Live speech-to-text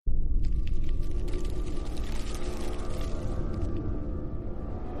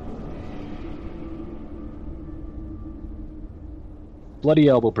Bloody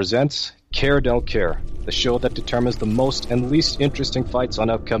Elbow presents Care Don't Care, the show that determines the most and least interesting fights on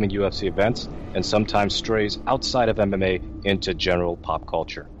upcoming UFC events and sometimes strays outside of MMA into general pop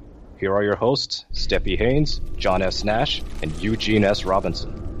culture. Here are your hosts, Steffi Haynes, John S. Nash, and Eugene S.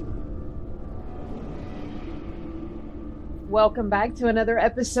 Robinson. Welcome back to another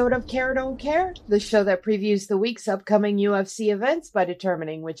episode of Care Don't Care, the show that previews the week's upcoming UFC events by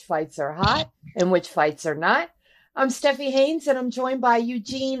determining which fights are hot and which fights are not. I'm Steffi Haynes, and I'm joined by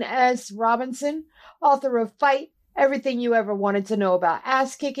Eugene S. Robinson, author of Fight, Everything You Ever Wanted to Know About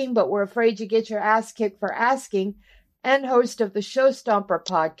Ass Kicking, but We're Afraid You Get Your Ass Kicked for Asking, and host of the Show Stomper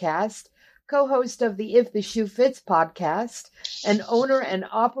podcast, co-host of the If the Shoe Fits podcast, and owner and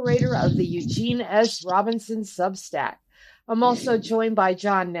operator of the Eugene S. Robinson Substack. I'm also joined by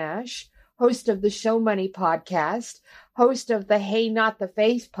John Nash, host of the Show Money podcast, host of the Hey Not the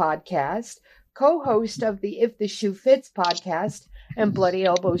Face podcast, co-host of the If the Shoe Fits podcast, and Bloody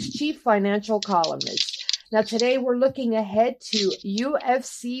Elbow's chief financial columnist. Now today we're looking ahead to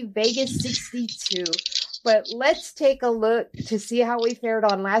UFC Vegas 62, but let's take a look to see how we fared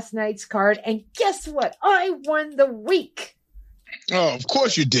on last night's card. And guess what? I won the week. Oh, of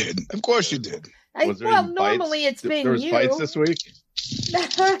course you did. Of course you did. Normally it's been there was you. Fights this week?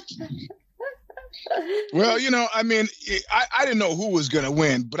 Well, you know, I mean, I didn't know who was going to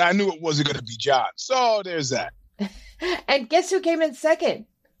win, but I knew it wasn't going to be John. So there's that. And guess who came in second?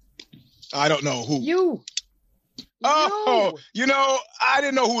 I don't know who. You. Oh, you know, I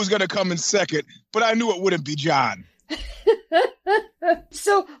didn't know who was going to come in second, but I knew it wouldn't be John.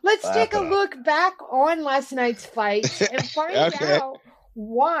 So let's take a look back on last night's fight and find out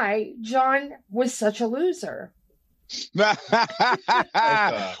why John was such a loser. Where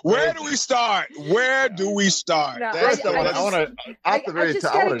do we start? Where do we start? No, I just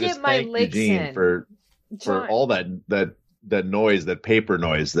gotta get my licks Eugene in. for all that noise, that paper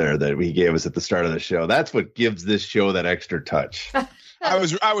noise there that he gave us at the start of the show. That's what gives this show that extra touch. I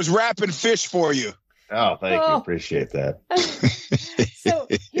was wrapping fish for you. Oh, thank you. Appreciate that. So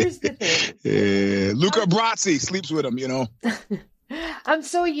here's the thing. Luca Brasi sleeps with him, you know. I'm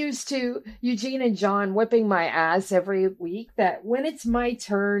so used to Eugene and John whipping my ass every week that when it's my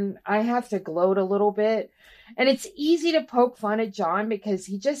turn, I have to gloat a little bit. And it's easy to poke fun at John because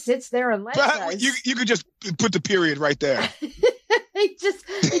he just sits there and lets us. You could just put the period right there. He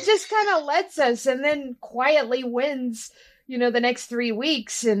just kind of lets us and then quietly wins, you know, the next 3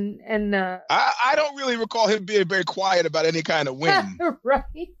 weeks. And I don't really recall him being very quiet about any kind of win.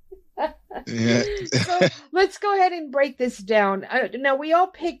 Right. Yeah. So let's go ahead and break this down. Now, we all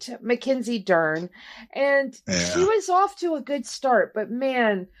picked Mackenzie Dern, and she was off to a good start, but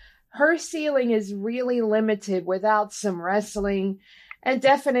man, her ceiling is really limited without some wrestling, and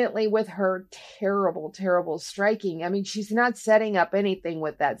definitely with her terrible, terrible striking. I mean, she's not setting up anything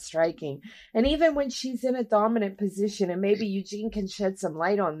with that striking. And even when she's in a dominant position, and maybe Eugene can shed some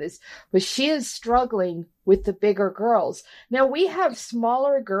light on this, but she is struggling with the bigger girls. Now, we have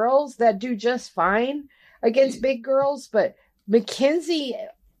smaller girls that do just fine against big girls, but Mackenzie,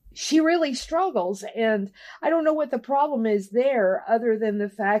 she really struggles. And I don't know what the problem is there other than the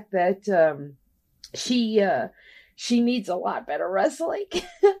fact that she needs a lot better wrestling.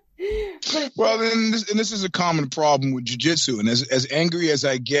 Well, and this is a common problem with jiu-jitsu. And as angry as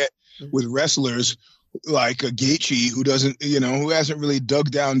I get with wrestlers like a Gaethje, who hasn't really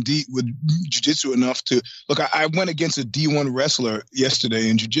dug down deep with jiu-jitsu enough to look. I went against a D1 wrestler yesterday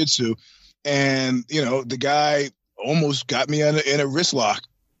in jiu-jitsu, and you know the guy almost got me in a wrist lock.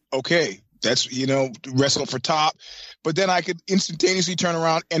 Okay, that's wrestle for top. But then I could instantaneously turn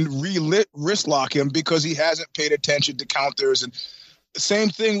around and wrist lock him because he hasn't paid attention to counters. And same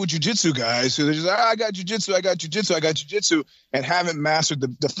thing with jiu-jitsu guys. So they're just, I got jiu-jitsu, and haven't mastered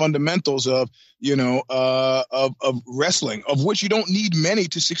the fundamentals of wrestling, of which you don't need many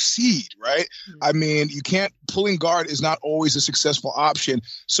to succeed, right? Mm-hmm. I mean, pulling guard is not always a successful option.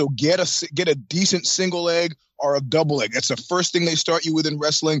 So get a decent single leg or a double leg. That's the first thing they start you with in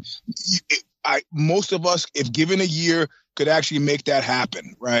wrestling. Most of us, if given a year, could actually make that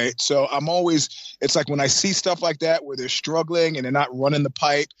happen, right? So it's like when I see stuff like that where they're struggling and they're not running the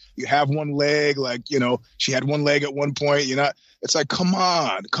pipe, you have one leg, like, she had one leg at one point, it's like, come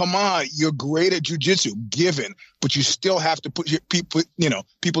on, you're great at jiu-jitsu, given, but you still have to put your people in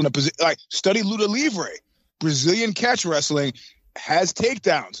a position, like study luta livre, Brazilian catch wrestling has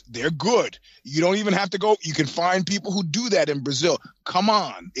takedowns. They're good. You don't even have to go. You can find people who do that in Brazil. Come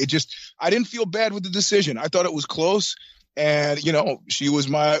on. I didn't feel bad with the decision. I thought it was close. And, you know, she was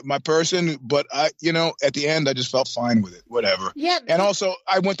my person, but I, you know, at the end, I just felt fine with it, whatever. Yeah. And also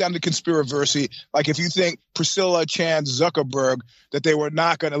I went down to conspiracy. Like if you think Priscilla Chan Zuckerberg, that they were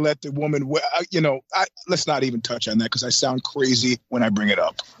not going to let the woman, you know, let's not even touch on that because I sound crazy when I bring it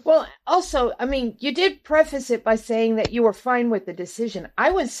up. Well, also, I mean, you did preface it by saying that you were fine with the decision.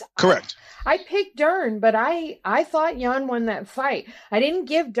 I was correct. I picked Dern, but I thought Jan won that fight. I didn't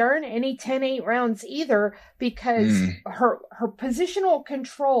give Dern any 10-8 rounds either because her positional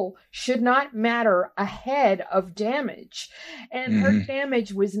control should not matter ahead of damage. And her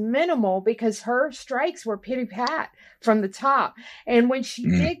damage was minimal because her strikes were pitty-pat from the top. And when she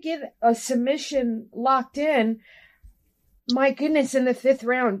did get a submission locked in, my goodness, in the 5th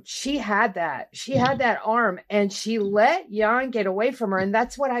round, she had that. She had that arm, and she let Jan get away from her. And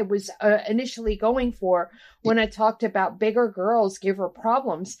that's what I was initially going for when I talked about bigger girls give her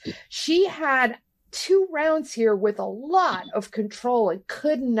problems. She had 2 rounds here with a lot of control and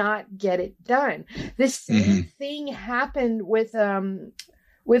could not get it done. The same thing happened with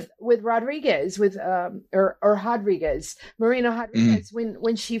Rodriguez, or Rodriguez, Marina Rodriguez,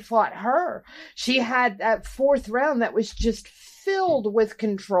 when she fought her. She had that 4th round that was just filled with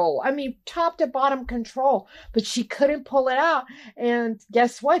control. I mean, top to bottom control, but she couldn't pull it out. And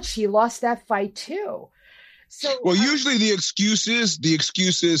guess what? She lost that fight too. So, well, usually the excuse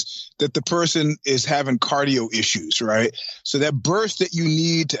is that the person is having cardio issues, right? So that burst that you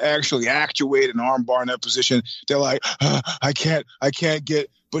need to actually actuate an arm bar in that position, they're like, I can't get,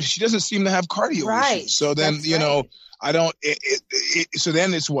 but she doesn't seem to have cardio issues. So then, that's know, I don't, so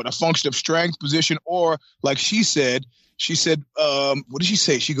then it's what, a function of strength, position, or like she said, what did she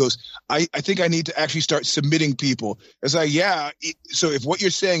say? She goes, I think I need to actually start submitting people. It's like, yeah. So if what you're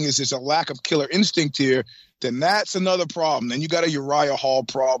saying is there's a lack of killer instinct here, then that's another problem. Then you got a Uriah Hall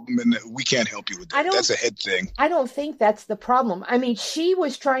problem, and we can't help you with that. That's a head thing. I don't think that's the problem. I mean, she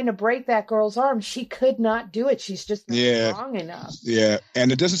was trying to break that girl's arm. She could not do it. She's just not strong enough. Yeah,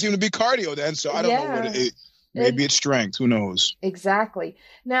 and it doesn't seem to be cardio then, so I don't know what it is. Maybe it's strength. Who knows? Exactly.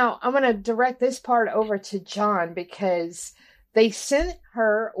 Now, I'm going to direct this part over to John because they sent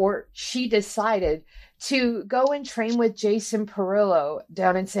her, or she decided, to go and train with Jason Perillo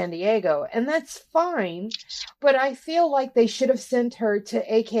down in San Diego. And that's fine. But I feel like they should have sent her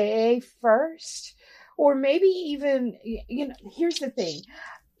to AKA first. Or maybe even, you know, here's the thing.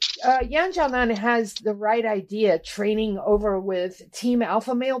 Yan Xiaonan has the right idea training over with Team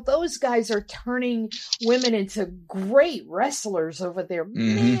Alpha Male. Those guys are turning women into great wrestlers over there.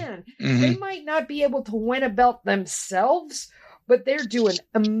 Man, they might not be able to win a belt themselves, but they're doing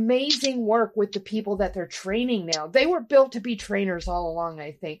amazing work with the people that they're training now. They were built to be trainers all along,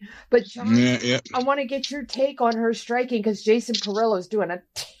 I think. But John, I want to get your take on her striking because Jason Perillo is doing a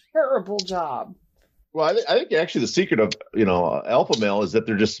terrible job. Well, I think actually the secret of, you know, alpha male is that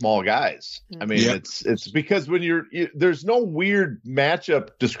they're just small guys. I mean, it's because when there's no weird matchup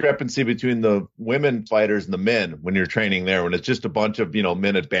discrepancy between the women fighters and the men when you're training there, when it's just a bunch of, you know,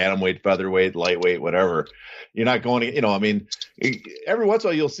 men at bantamweight, featherweight, lightweight, whatever. You're not going to, you know, I mean, every once in a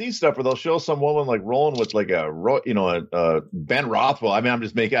while you'll see stuff where they'll show some woman like rolling with like a Ben Rothwell. I mean, I'm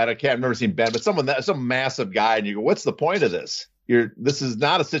just making, I can't remember seeing Ben, but some massive guy, and you go, what's the point of this? This is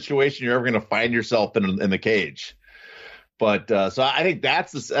not a situation you're ever going to find yourself in the cage. But so I think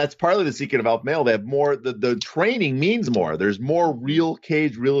that's partly the secret of alpha male. They have more, the training means more. There's more real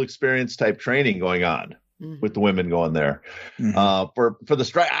cage, real experience type training going on with the women going there. For the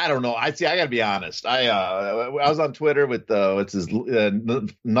strike, I don't know. I got to be honest. I was on Twitter with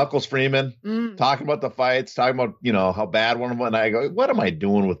Knuckles Freeman talking about the fights, talking about, you know, how bad one of them. And I go, what am I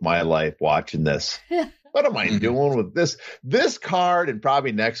doing with my life watching this? What am I doing with this card? And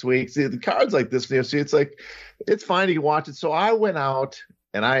probably next week, see the cards like this, it's like, it's fine. You can watch it. So I went out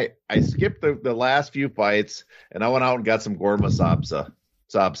and I skipped the last few fights, and I went out and got some Gorma Sapsi.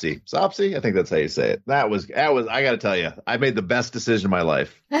 I think that's how you say it. That was, I got to tell you, I made the best decision of my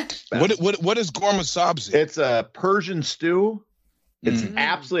life. What is Gorma Sapsi? It's a Persian stew. It's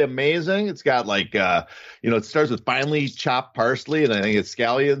absolutely amazing. It's got like, it starts with finely chopped parsley, and I think it's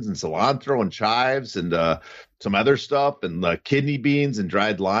scallions and cilantro and chives and some other stuff, and kidney beans and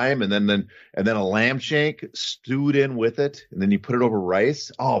dried lime, and then a lamb shank stewed in with it, and then you put it over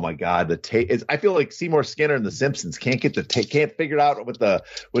rice. Oh my God, the taste! I feel like Seymour Skinner in The Simpsons can't figure it out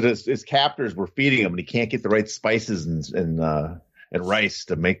what his captors were feeding him, and he can't get the right spices and rice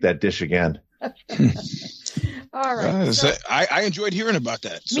to make that dish again. All right. I enjoyed hearing about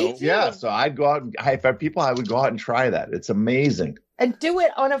that. So so I'd go out, if I would go out and try that. It's amazing. And do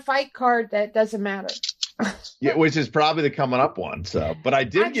it on a fight card that doesn't matter. Yeah, which is probably the coming up one. So, but I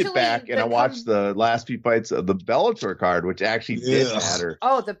did get back and I watched the last few fights of the Bellator card, which actually did matter.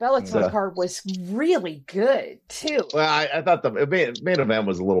 Oh, the Bellator card was really good too. Well, I thought the main event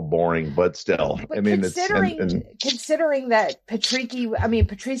was a little boring, but still, but I mean, considering that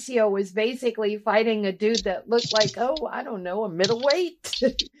Patricio was basically fighting a dude that looked like, I don't know, a middleweight.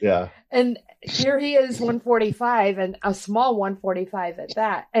 Yeah. And here he is, 145, and a small 145 at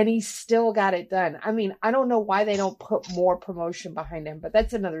that, and he still got it done. I mean, I don't know why they don't put more promotion behind him, but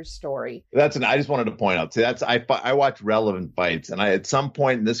that's another story. I just wanted to point out, I watch relevant fights, and at some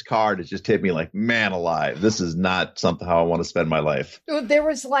point in this card, it just hit me like, man alive, this is not something how I want to spend my life. There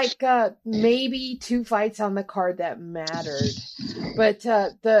was like maybe 2 fights on the card that mattered, but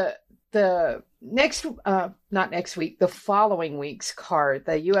the following week's card,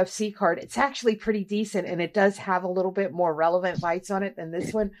 the UFC card, it's actually pretty decent, and it does have a little bit more relevant fights on it than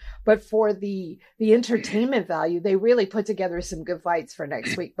this one. But for the entertainment value, they really put together some good fights for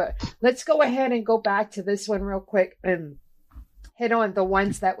next week. But let's go ahead and go back to this one real quick and hit on the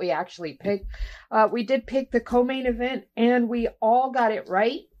ones that we actually picked. We did pick the co-main event, and we all got it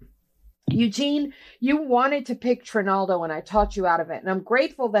right. Eugene, you wanted to pick Trinaldo, and I talked you out of it, and I'm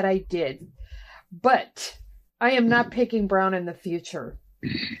grateful that I did. But I am not picking Brown in the future.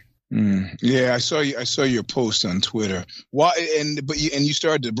 Yeah, I saw your post on Twitter. Why? And you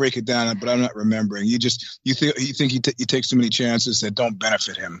started to break it down, but I'm not remembering. You think he takes too many chances that don't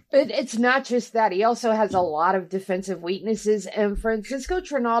benefit him. It's not just that. He also has a lot of defensive weaknesses. And Francisco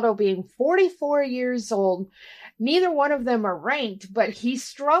Trinaldo, being 44 years old, neither one of them are ranked, but he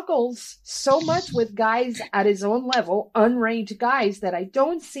struggles so much with guys at his own level, unranked guys, that I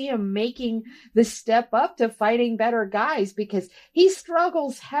don't see him making the step up to fighting better guys, because he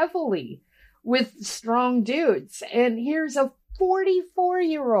struggles heavily with strong dudes. And here's a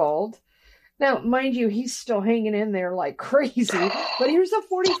 44-year-old. Now, mind you, he's still hanging in there like crazy, but here's a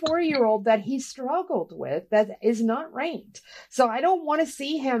 44-year-old that he struggled with that is not ranked. So I don't want to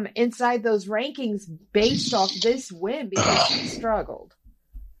see him inside those rankings based off this win, because he struggled.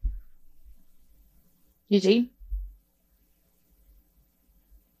 Eugene?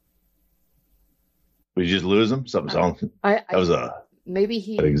 Did you just lose him? Something's wrong. That was a... Maybe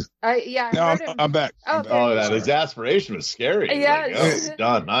he. I'm back. That exasperation was scary. Yeah, like,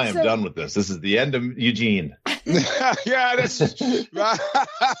 done. I am done with this. This is the end of Eugene. Yeah,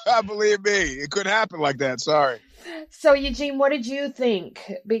 believe me, it could happen like that. Sorry. So Eugene, what did you think?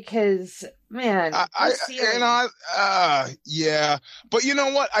 Because man, yeah, but you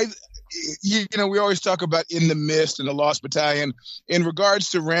know what, we always talk about in the mist and the Lost Battalion. In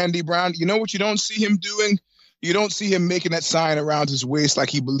regards to Randy Brown, you know what you don't see him doing? You don't see him making that sign around his waist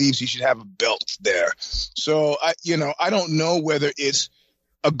like he believes he should have a belt there. So, I don't know whether it's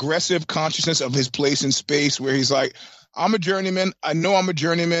aggressive consciousness of his place in space where he's like, I'm a journeyman. I know I'm a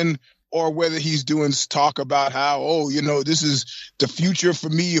journeyman. Or whether he's doing talk about how, this is the future for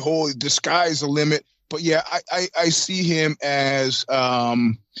me. The sky's the limit. But yeah, I see him as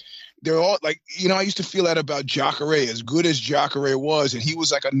they're all like, I used to feel that about Jacare, as good as Jacare was, and he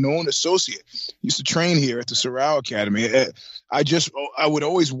was like a known associate. He used to train here at the Sorrel Academy. I would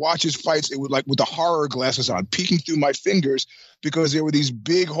always watch his fights. It would like with the horror glasses on, peeking through my fingers, because there were these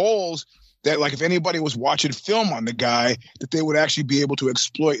big holes that, like, if anybody was watching film on the guy, that they would actually be able to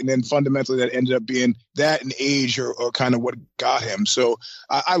exploit. And then fundamentally that ended up being that and age or kind of what got him. So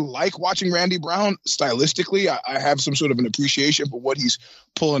I like watching Randy Brown stylistically. I have some sort of an appreciation for what he's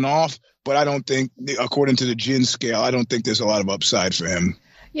pulling off, but I don't think, according to the Gin scale, I don't think there's a lot of upside for him.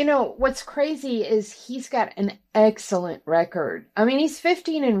 What's crazy is he's got an excellent record. I mean, he's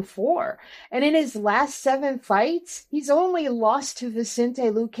 15-4, and in his last 7 fights, he's only lost to Vicente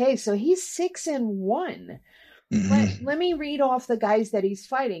Luque, so he's 6-1. Mm-hmm. Let me read off the guys that he's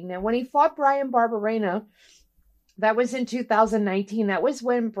fighting. Now, when he fought Brian Barberena, that was in 2019. That was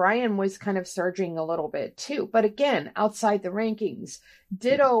when Brian was kind of surging a little bit too, but again, outside the rankings.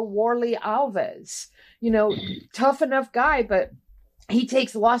 Ditto Warley Alves, tough enough guy, but he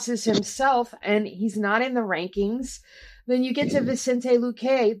takes losses himself, and he's not in the rankings. Then you get to Vicente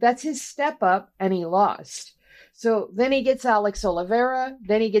Luque. That's his step up, and he lost. So then he gets Alex Oliveira.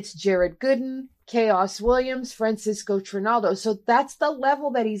 Then he gets Jared Gooden, Chaos Williams, Francisco Trinaldo. So that's the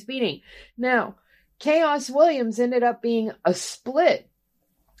level that he's beating. Now, Chaos Williams ended up being a split.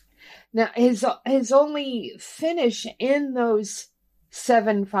 Now, his only finish in those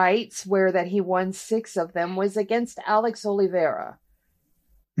 7 fights, where that he won 6 of them, was against Alex Oliveira.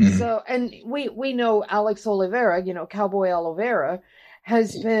 So, and we know Alex Oliveira, Cowboy Oliveira,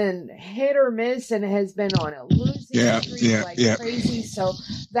 has been hit or miss and has been on a losing streak crazy. So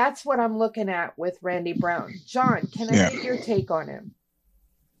that's what I'm looking at with Randy Brown. John, can I get your take on him?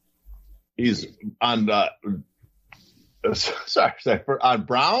 He's on on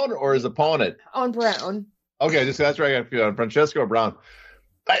Brown or his opponent? On Brown. Okay, that's right. I got to feel on Francesco or Brown.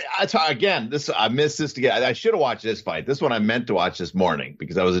 I missed this again. I should have watched this fight. This one I meant to watch this morning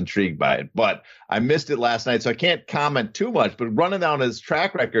because I was intrigued by it, but I missed it last night, so I can't comment too much. But running down his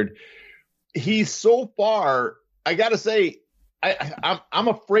track record, he's so far. I got to say, I'm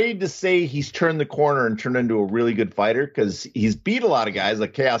afraid to say he's turned the corner and turned into a really good fighter because he's beat a lot of guys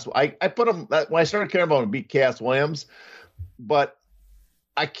like Chaos. I put him when I started caring about him, beat Chaos Williams, but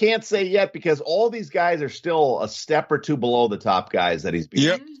I can't say yet because all these guys are still a step or two below the top guys that he's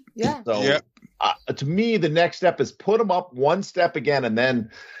beaten. Yep. Yeah. So to me, the next step is put him up one step again, and then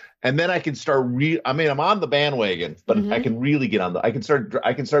I can start. I'm on the bandwagon, but I can really get on I can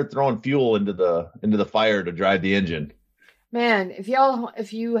start throwing fuel into the fire to drive the engine. Man,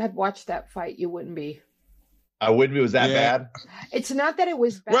 if you had watched that fight, you wouldn't be. I wouldn't be. Was that bad? It's not that it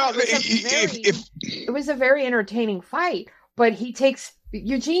was bad. Well, it was a very entertaining fight, but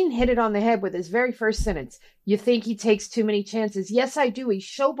Eugene hit it on the head with his very first sentence. You think he takes too many chances? Yes, I do. He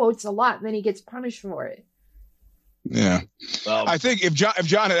showboats a lot, and then he gets punished for it. Yeah. I think if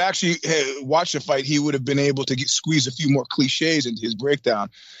John had actually watched the fight, he would have been able to squeeze a few more cliches into his breakdown.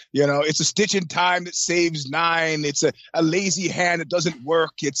 It's a stitch in time that saves 9. It's a lazy hand that doesn't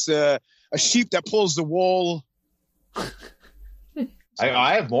work. It's a sheep that pulls the wool.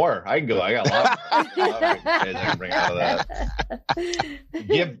 I have more. I can go. I got a lot I can bring out of that.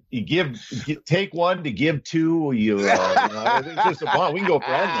 Take one to give two. It's just a fun. We can go for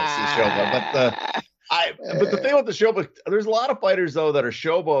endless this show, but the thing with the showboat, there's a lot of fighters though that are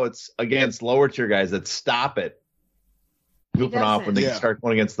showboats against lower tier guys that stop it goofing off when they start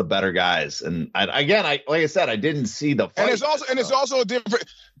going against the better guys. And like I said, I didn't see the fight. And it's also a different.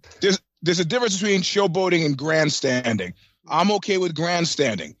 There's a difference between showboating and grandstanding. I'm okay with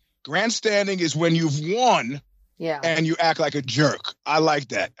grandstanding. Grandstanding is when you've won and you act like a jerk. I like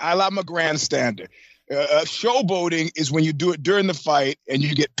that. I'm a grandstander. Showboating is when you do it during the fight and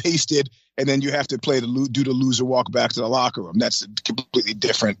you get pasted and then you have to do the loser walk back to the locker room. That's a completely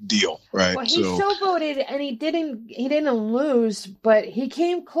different deal, right? Well, he showboated and he didn't lose, but he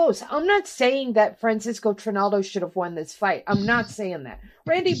came close. I'm not saying that Francisco Trinaldo should have won this fight. I'm not saying that.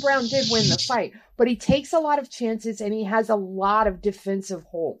 Randy Brown did win the fight, but he takes a lot of chances and he has a lot of defensive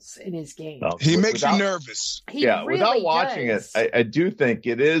holes in his game. Well, he makes you nervous. Without watching it, I do think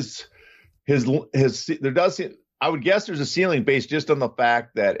it is his. There does seem. I would guess there's a ceiling based just on the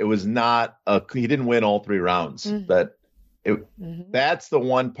fact that it was not he didn't win all 3 rounds. That's the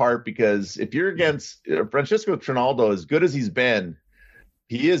one part, because if you're against Francisco Trinaldo, as good as he's been,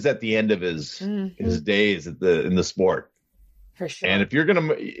 he is at the end of his days in the sport. For sure. And if you're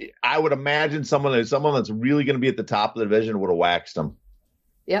I would imagine someone that's really gonna be at the top of the division would have waxed him.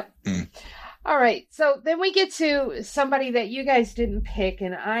 Yep. All right, so then we get to somebody that you guys didn't pick,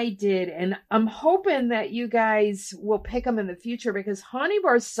 and I did, and I'm hoping that you guys will pick him in the future because Hani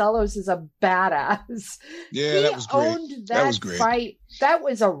Barcelos is a badass. Yeah, that was great. He owned that fight. That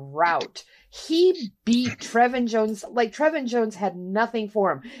was a rout. He beat Trevin Jones. Like, Trevin Jones had nothing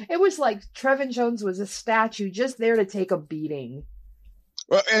for him. It was like Trevin Jones was a statue just there to take a beating.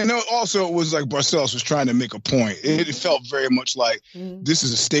 Well, and also it was like Barcelos was trying to make a point. It felt very much like this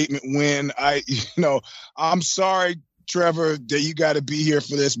is a statement win. I'm sorry, Trevor, that you got to be here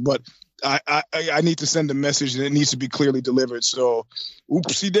for this, but I need to send a message and it needs to be clearly delivered. So,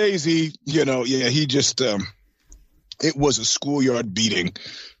 oopsie daisy, he just it was a schoolyard beating.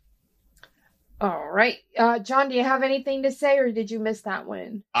 All right. John, do you have anything to say, or did you miss that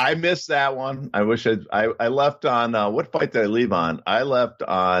one? I missed that one. I wish I left on, what fight did I leave on? I left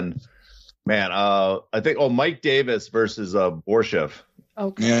on, I think, Mike Davis versus Borshev.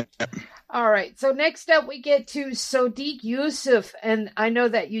 Okay. Yeah. All right. So next up, we get to Sodiq Yusuff, and I know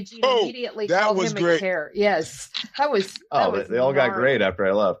that Eugene immediately called him a care. Yes. That was they all got great after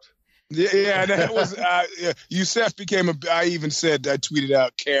I left. Yeah, that was, Yusuff became I even said, I tweeted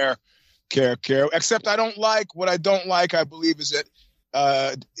out care. Except I don't like I believe is that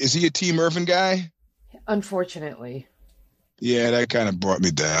is he a Team Irvin guy? Unfortunately. Yeah, that kind of brought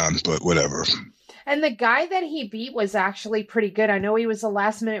me down, but whatever. And the guy that he beat was actually pretty good. I know he was a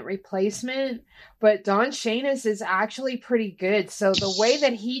last-minute replacement, but Don Shainis is actually pretty good. So the way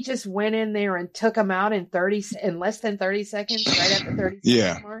that he just went in there and took him out in less than 30 seconds, right at the 30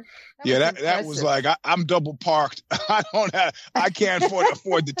 second mark. That was like I'm double parked. I can't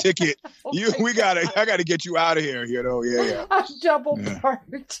afford the ticket. I gotta get you out of here. I'm double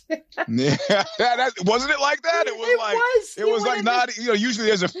parked. Wasn't it like that? It was like not. Usually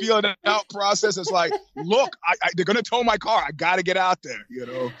there's a feeling out process. It's like, look, they're gonna tow my car. I gotta get out there.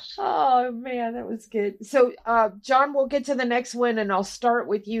 Oh man, that was good. So, John, we'll get to the next one, and I'll start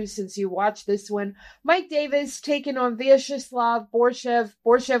with you since you watched this one. Mike Davis taking on Vyacheslav Borshev.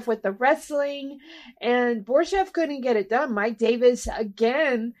 Borshev with the wrestling, and Borshev couldn't get it done. Mike Davis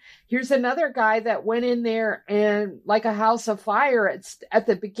again. Here's another guy that went in there and like a house of fire at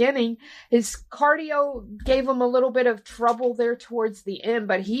the beginning. His cardio gave him a little bit of trouble there towards the end,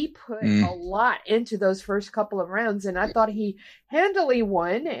 but he put a lot into those first couple of rounds, and I thought he handily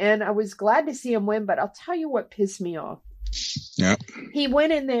won, and I was glad to see him win. But I'll tell you what pissed me off. Yeah, he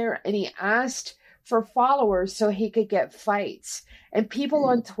went in there and he asked for followers so he could get fights. And people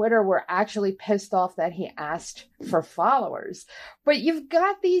on Twitter were actually pissed off that he asked for followers. But you've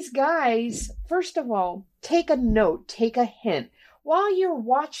got these guys, first of all, take a note, take a hint. While you're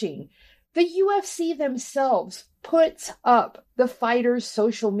watching, the UFC themselves puts up the fighters'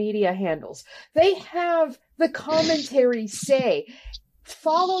 social media handles. They have the commentary say,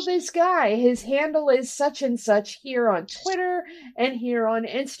 follow this guy. His handle is such and such here on Twitter and here on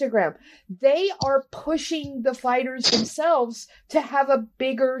Instagram. They are pushing the fighters themselves to have a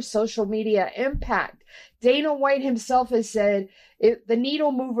bigger social media impact. Dana White himself has said the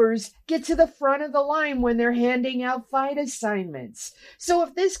needle movers get to the front of the line when they're handing out fight assignments. So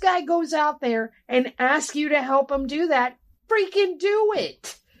if this guy goes out there and asks you to help him do that, freaking do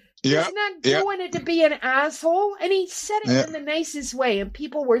it. Yeah, he's not doing it to be an asshole. And he said it in the nicest way. And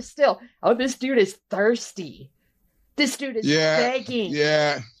people were still, this dude is thirsty. This dude is begging.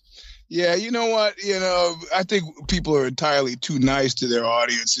 Yeah, you know what? I think people are entirely too nice to their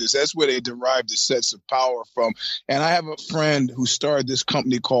audiences. That's where they derive the sense of power from. And I have a friend who started this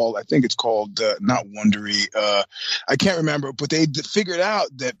company called, I think it's called, not Wondery. I can't remember, but they figured out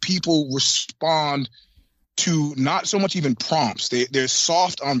that people respond to not so much even prompts. They're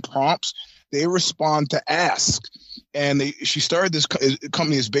soft on prompts. They respond to ask. And she started this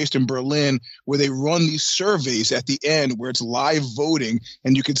company is based in Berlin, where they run these surveys at the end where it's live voting,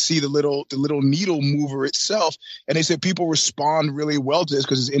 and you can see the little needle mover itself. And they said people respond really well to this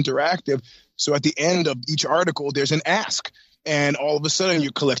because it's interactive. So at the end of each article, there's an ask. And all of a sudden,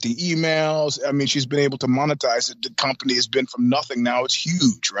 you're collecting emails. I mean, she's been able to monetize it. The company has been from nothing. Now it's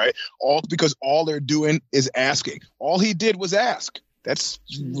huge, right? All because all they're doing is asking. All he did was ask. That's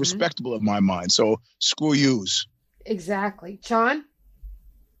respectable in my mind. So screw yous. Exactly. Sean?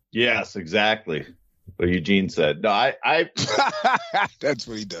 Yes, exactly. What Eugene said. No, I that's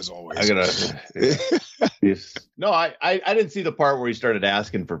what he does always. I didn't see the part where he started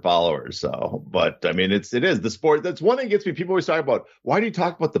asking for followers. So, but I mean, it is the sport. That's one thing that gets me. People always talk about, why do you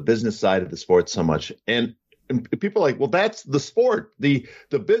talk about the business side of the sport so much? And people are like, well, that's the sport. The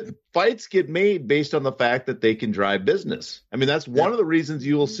fights get made based on the fact that they can drive business. I mean, that's one of the reasons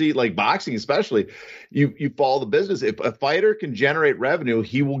you will see, like boxing, especially, you follow the business. If a fighter can generate revenue,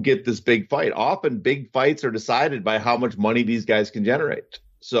 he will get this big fight. Often big fights are decided by how much money these guys can generate.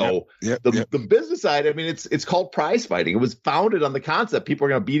 So the business side, I mean, it's called prize fighting. It was founded on the concept people are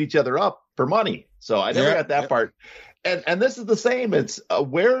going to beat each other up for money. So I never got that part. And this is the same. It's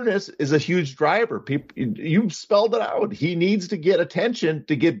awareness is a huge driver. People, you spelled it out. He needs to get attention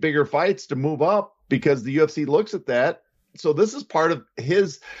to get bigger fights to move up because the UFC looks at that. So this is part of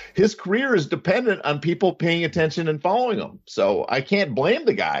his career is dependent on people paying attention and following him. So I can't blame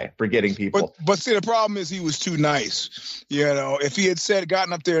the guy for getting people. But see, the problem is he was too nice. If he had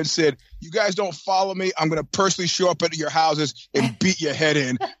gotten up there and said, you guys don't follow me, I'm going to personally show up at your houses and beat your head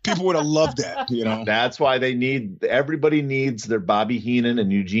in. People would have loved that, That's why everybody needs their Bobby Heenan.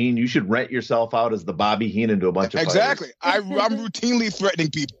 And Eugene, you should rent yourself out as the Bobby Heenan to a bunch of Exactly. fighters. I'm routinely threatening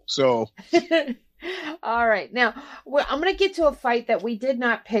people. So... All right. Now, I'm going to get to a fight that we did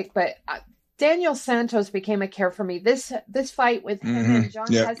not pick, but Daniel Santos became a care for me. This fight with him and John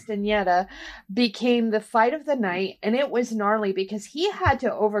Castaneda became the fight of the night, and it was gnarly because he had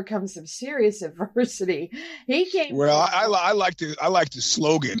to overcome some serious adversity. He came. Well, I like the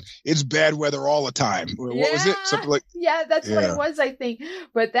slogan. It's bad weather all the time. What was it? Something like. Yeah, that's what it was, I think.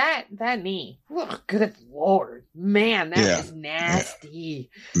 But that knee, good Lord, man, that was nasty.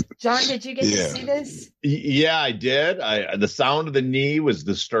 John, did you get to see this? Yeah, I did. The sound of the knee was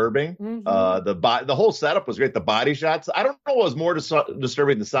disturbing. The whole setup was great. The body shots. I don't know what was more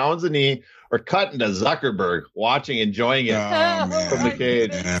disturbing, the sounds of knee or cutting to Zuckerberg, watching, enjoying it from the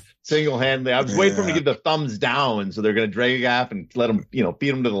cage single-handedly. I was waiting for him to give the thumbs down, so they're going to drag off and let him, feed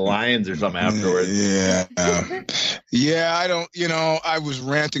him to the lions or something afterwards. I don't. I was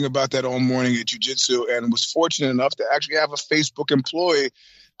ranting about that all morning at jiu-jitsu, and was fortunate enough to actually have a Facebook employee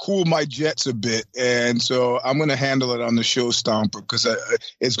cool my jets a bit, and so I'm going to handle it on the show Stomper because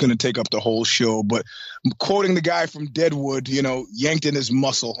it's going to take up the whole show. But quoting the guy from Deadwood, yanked in his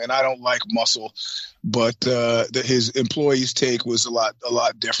muscle, and I don't like muscle, but his employee's take was a lot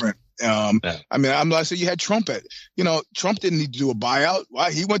different. I mean, I'm not saying you had Trump Trump didn't need to do a buyout.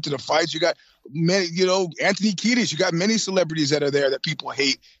 Why? He went to the fights. You got many, Anthony Kiedis. You got many celebrities that are there that people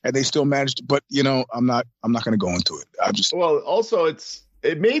hate, and they still managed. But I'm not going to go into it. Also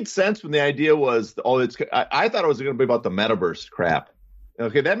it made sense when the idea was, I thought it was going to be about the metaverse crap.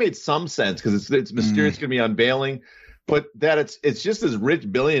 Okay, that made some sense because it's mysterious, going to be unveiling, but that it's just this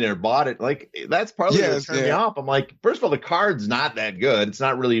rich billionaire bought it. Like, that's partly what turned me off. I'm like, first of all, the card's not that good. It's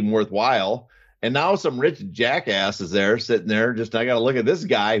not really even worthwhile. And now some rich jackass is there sitting there. Just, I got to look at this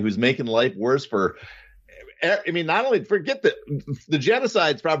guy who's making life worse for. I mean, not only forget the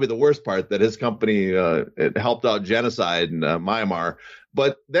genocide's probably the worst part, that his company it helped out genocide in Myanmar.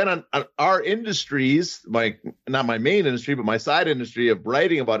 But then on our industries, not my main industry, but my side industry of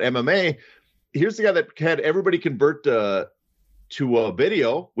writing about MMA, here's the guy that had everybody convert to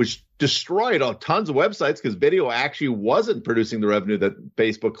video, which destroyed tons of websites because video actually wasn't producing the revenue that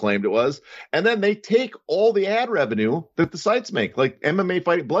Facebook claimed it was. And then they take all the ad revenue that the sites make, like MMA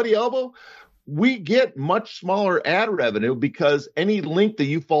fighting, Bloody Elbow. We get much smaller ad revenue because any link that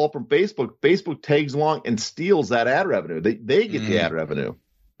you follow from Facebook tags along and steals that ad revenue. They get the ad revenue.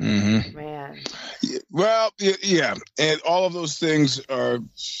 Mm-hmm. Man. Well, yeah. And all of those things are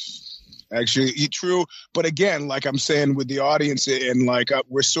actually true. But again, like I'm saying with the audience, and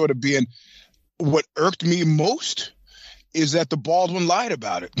we're sort of being, what irked me most is that the Baldwin lied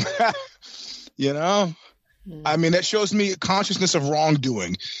about it. I mean, that shows me a consciousness of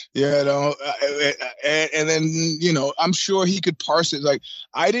wrongdoing, and then, I'm sure he could parse it. Like,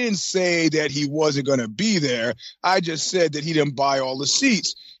 I didn't say that he wasn't going to be there. I just said that he didn't buy all the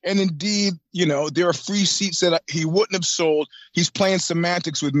seats. And indeed, there are free seats that he wouldn't have sold. He's playing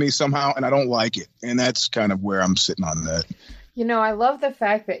semantics with me somehow, and I don't like it. And that's kind of where I'm sitting on that. I love the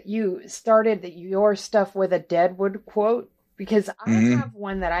fact that you started your stuff with a Deadwood quote, because I have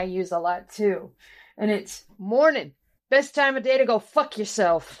one that I use a lot too. And it's morning. Best time of day to go fuck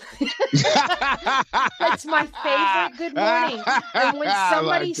yourself. That's my favorite good morning. And when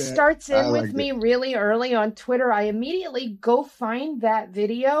somebody starts in with me really early on Twitter, I immediately go find that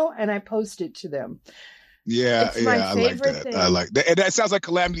video and I post it to them. Yeah, it's my favorite thing. I like that. And that sounds like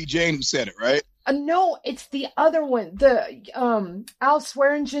Calamity Jane who said it, right? No, it's the other one. The Al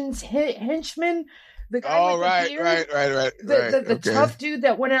Swearingen's henchman. The guy with the beard, right. The tough dude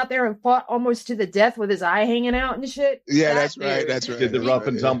that went out there and fought almost to the death with his eye hanging out and shit. Yeah, that's right. Did the rough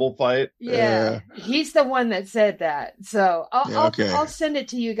and tumble fight? Yeah, he's the one that said that. So I'll send it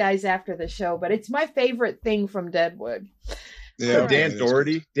to you guys after the show. But it's my favorite thing from Deadwood. Yeah, Dan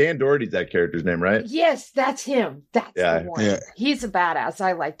Doherty. Dan Doherty's that character's name, right? Yes, that's him. That's the one. Yeah. He's a badass.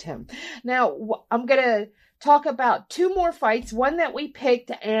 I liked him. Now I'm gonna talk about two more fights, one that we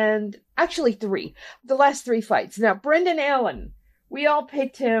picked, and actually three. The last three fights. Now, Brendan Allen, we all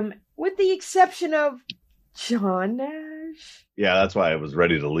picked him with the exception of John Nash. Yeah, that's why I was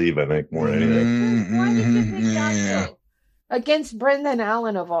ready to leave, I think, more than anything. Why did you pick that though? Against Brendan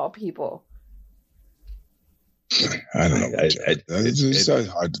Allen, of all people. I don't know. It's so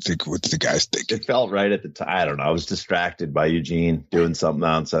hard to think what the guy's thinking. It felt right at the time. I don't know. I was distracted by Eugene doing some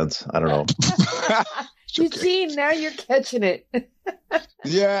nonsense. I don't know. Eugene, now you're catching it.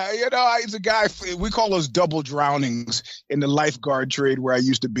 Yeah, he's a guy. We call those double drownings in the lifeguard trade where I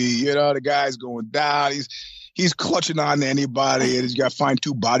used to be. The guy's going down. He's clutching on to anybody, and he's got to find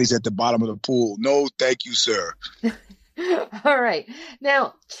two bodies at the bottom of the pool. No, thank you, sir. All right.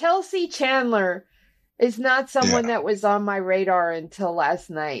 Now, Chelsea Chandler is not someone that was on my radar until last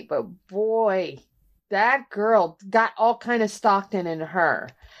night, but boy, that girl got all kind of Stockton in her.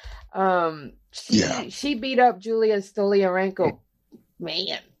 She beat up Julia Stoliarenko,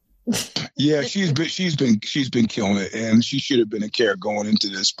 man. Yeah, she's been killing it, and she should have been a care going into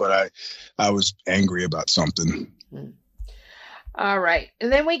this, but I was angry about something. All right,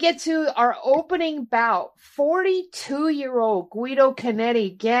 and then we get to our opening bout. 42-year-old Guido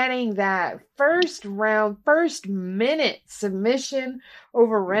Canetti getting that first minute submission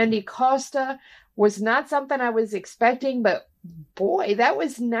over Randy Costa. Was not something I was expecting, but boy, that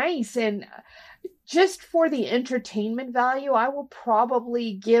was nice. And just for the entertainment value, I will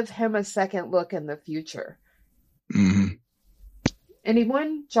probably give him a second look in the future. Mm-hmm.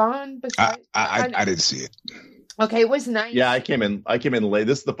 Anyone? John? Besides, I didn't see it. Okay, it was nice. Yeah, I came in late.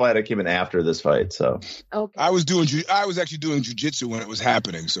 This is the fight I came in after this fight, so. Okay. I was actually doing jiu-jitsu when it was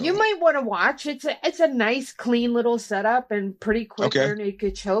happening, so. You might want to watch. It's a nice, clean little setup and pretty quick learning to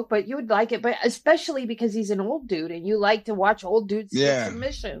choke, but you would like it, but especially because he's an old dude and you like to watch old dudes get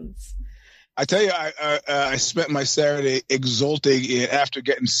submissions. I tell you, I spent my Saturday exulting after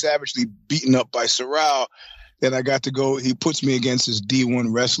getting savagely beaten up by Sorrell. Then I got to go. He puts me against this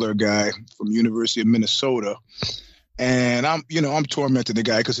D1 wrestler guy from University of Minnesota, and I'm tormenting the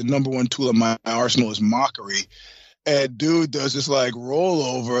guy because the number one tool in my arsenal is mockery. And dude does this like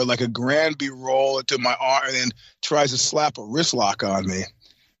rollover, like a Granby roll into my arm, and then tries to slap a wrist lock on me,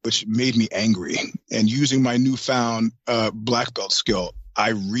 which made me angry. And using my newfound black belt skill, I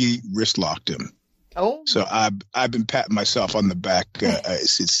wrist locked him. Oh, so I've been patting myself on the back.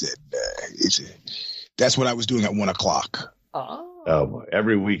 That's what I was doing at 1:00. Oh boy.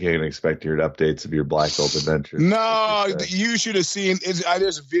 Every week I can expect your updates of your black belt adventure. No, you should have seen.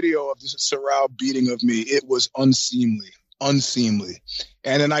 There's a video of this Sorrell beating of me. It was unseemly.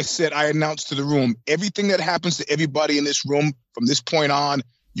 And then I announced to the room, everything that happens to everybody in this room from this point on,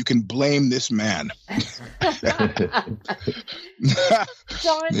 you can blame this man.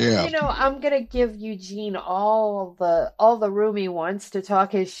 John, I'm going to give Eugene all the room he wants to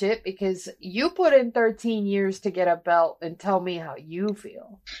talk his shit because you put in 13 years to get a belt, and tell me how you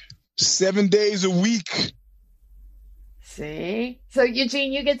feel. 7 days a week. See? So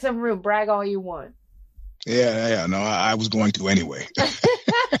Eugene, you get some room. Brag all you want. Yeah. No, I was going to anyway.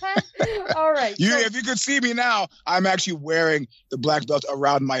 All right. If you could see me now, I'm actually wearing the black belt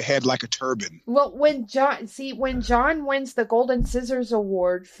around my head like a turban. Well, when John wins the Golden Scissors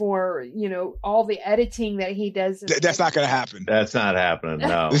Award for, all the editing that he does. That's not going to happen. That's not happening.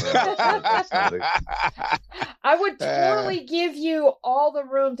 No. I would totally give you all the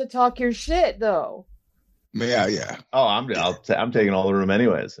room to talk your shit, though. Yeah. Oh, I'm taking all the room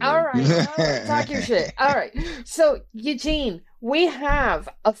anyways. All right. Talk your shit. All right. So, Eugene, we have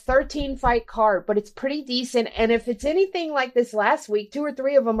a 13-fight card, but it's pretty decent. And if it's anything like this last week, 2 or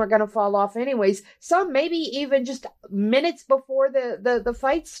 3 of them are going to fall off anyways. Some maybe even just minutes before the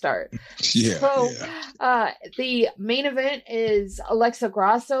fights start. Yeah. So, the main event is Alexa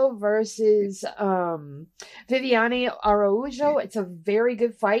Grasso versus Viviane Araujo. It's a very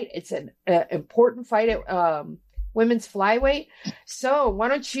good fight. It's an important fight at women's flyweight. So why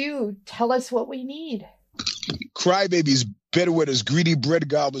don't you tell us what we need? Crybabies, bedwetters, greedy bread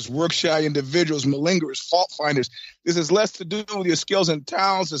gobblers, work-shy individuals, malingerers, fault finders. This has less to do with your skills and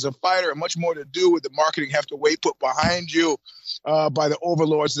talents as a fighter and much more to do with the marketing weight put behind you by the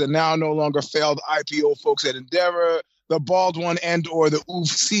overlords that now no longer failed IPO folks at Endeavor, the Bald One, and or the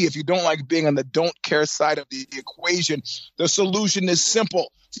UFC. If you don't like being on the don't care side of the equation, the solution is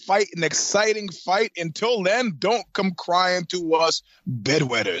simple. Fight an exciting fight. Until then, don't come crying to us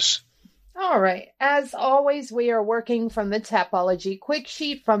bedwetters. All right. As always, we are working from the Tapology quick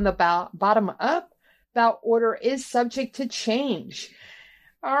sheet from the bottom up. Bout order is subject to change.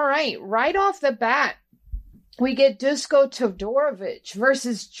 All right. Right off the bat, we get Dusko Todorovic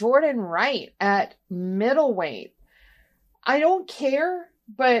versus Jordan Wright at middleweight. I don't care,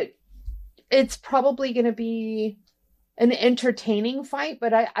 but it's probably going to be an entertaining fight,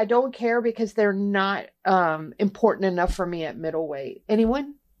 but I don't care because they're not important enough for me at middleweight.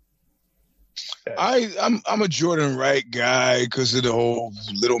 Anyone? I'm a Jordan Wright guy because of the whole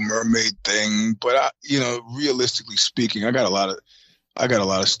Little Mermaid thing, but realistically speaking, I got a lot of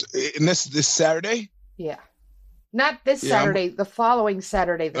and this Saturday? Yeah. Not this Saturday, the following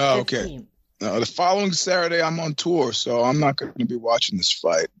Saturday, the 15th. Okay. No, the following Saturday I'm on tour, so I'm not going to be watching this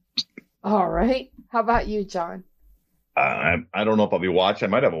fight. All right. How about you, John? I don't know if I'll be watching.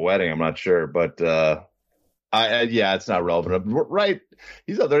 I might have a wedding. I'm not sure, but it's not relevant. Right.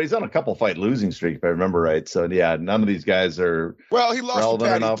 He's out there. He's on a couple fight losing streak, if I remember right. So yeah, none of these guys are. Well, he lost to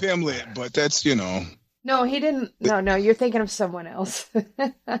Patty Pimlet, but that's No, he didn't. No, you're thinking of someone else.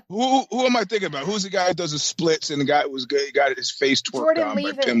 Who am I thinking about? Who's the guy that does the splits and the guy was good? He got his face twerked on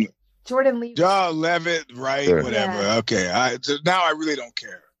by Pimlet. Jordan Leavitt. Levitt, right? Sure. Whatever. Yeah. Okay. So now I really don't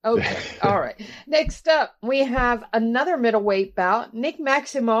care. Okay. All right. Next up, we have another middleweight bout. Nick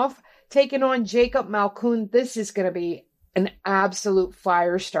Maximoff taking on Jacob Malkoun. This is going to be an absolute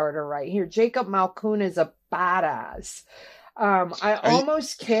fire starter right here. Jacob Malkoun is a badass. I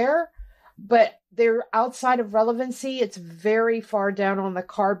almost care, but they're outside of relevancy. It's very far down on the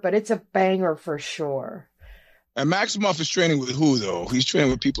card, but it's a banger for sure. And Maximoff is training with who, though? He's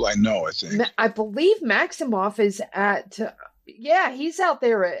training with people I know, I think. I believe Maximoff is at, he's out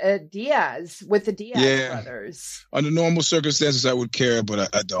there at Diaz with the Diaz brothers. Under normal circumstances, I would care,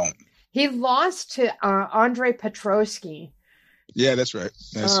 but I don't. He lost to Andre Petroski. Yeah, that's right.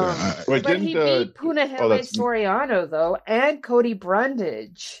 That's right. Wait, but he beat Punahele Soriano, though, and Cody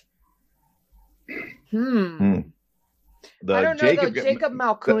Brundage. I don't know, Jacob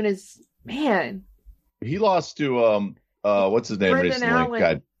Malkoun is, man. He lost to what's his name Brendan recently? Allen.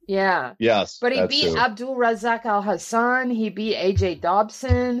 God. Yeah. Yes. But he beat Abdul Razak Al Hassan. He beat AJ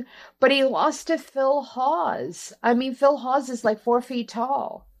Dobson. But he lost to Phil Hawes. I mean, Phil Hawes is like 4 feet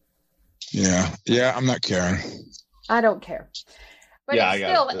tall. Yeah. I'm not caring. I don't care. But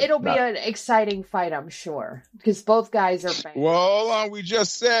it'll be an exciting fight, I'm sure, because both guys are banging. Well, hold on. We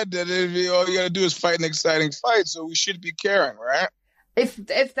just said that all you got to do is fight an exciting fight, so we should be caring, right? If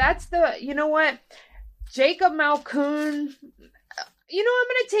that's you know what? Jacob Malkoun, I'm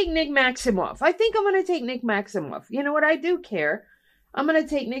going to take Nick Maximoff. I think I'm going to take Nick Maximoff. You know what? I do care. I'm going to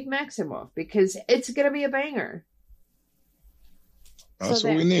take Nick Maximoff because it's going to be a banger. That's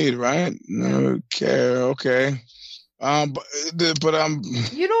what we need, right? Okay. But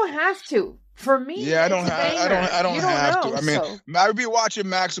you don't have to. For me, I don't have to. I mean, I would be watching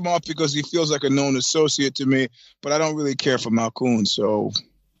Maximoff because he feels like a known associate to me, but I don't really care for Malkoun. So,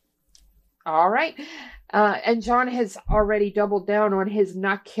 all right. And John has already doubled down on his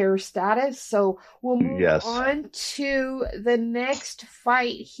not care status. So we'll move on to the next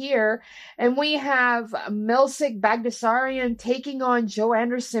fight here. And we have Milsic Bagdasaryan taking on Joe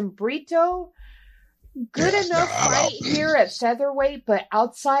Anderson Brito. Good enough fight here at featherweight, but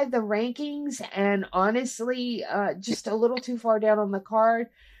outside the rankings and honestly, just a little too far down on the card.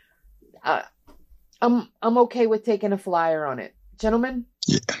 I'm okay with taking a flyer on it. Gentlemen?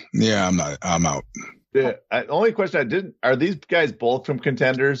 Yeah, I'm out. The only question are these guys both from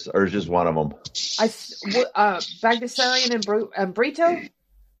Contenders or is just one of them? Bagdasaryan and Brito?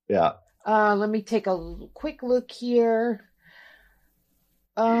 Yeah. Let me take a quick look here.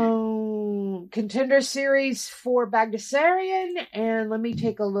 Contender Series for Bagdasaryan, and let me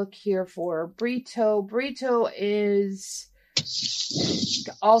take a look here for Brito. Brito is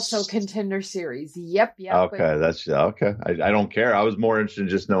also Contender Series. Yep. Okay, that's okay. I don't care. I was more interested in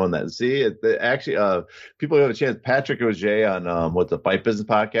just knowing that. See, actually, people who have a chance. Patrick Auger on what the Fight Business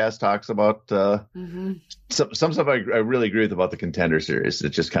Podcast talks about. Some stuff I really agree with about the Contender Series. It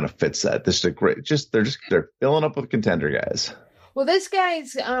just kind of fits that. This is a great. They're filling up with contender guys. Well, this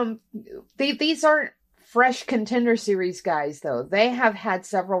guy's these aren't fresh Contender Series guys, though. They have had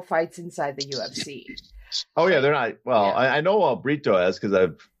several fights inside the UFC. Oh yeah, they're not. Well, yeah. I know Brito has because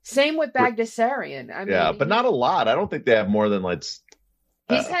I've. Same with Bagdasaryan. I mean, but not a lot. I don't think they have more than he's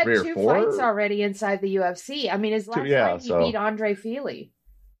had 2 fights already inside the UFC. I mean, his last fight he beat Andre Fili.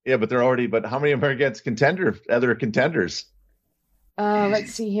 Yeah, but they're already. But how many of them are against other contenders?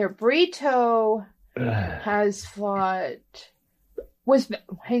 Let's see here. Brito has fought.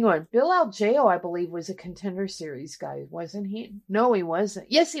 Hang on, Bill Algeo, I believe, was a Contender Series guy, wasn't he? No, he wasn't.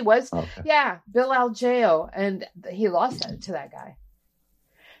 Yes, he was. Okay. Yeah, Bill Algeo, and he lost to that guy.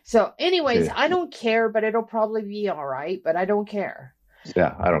 So, anyways, I don't care, but it'll probably be all right. But I don't care.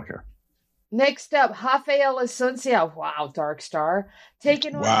 Yeah, I don't care. Next up, Rafael Asuncia. Wow, Dark Star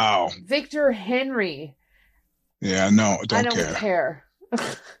taking on Victor Henry. Yeah, no, I don't care.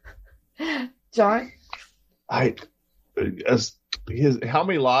 John, how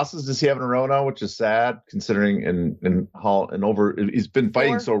many losses does he have in a row now? Which is sad, considering he's been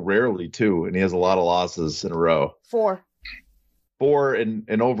fighting 4. So rarely too, and he has a lot of losses in a row. 4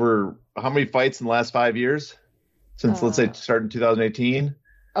 and over how many fights in the last 5 years? Since let's say starting 2018.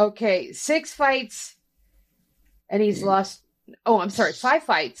 Okay, 6 fights, and he's lost. Oh, I'm sorry, 5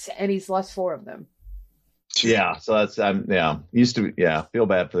 fights, and he's lost 4 of them. Yeah, so that's used to feel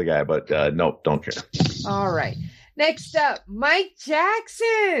bad for the guy, but nope, don't care. All right. Next up, Mike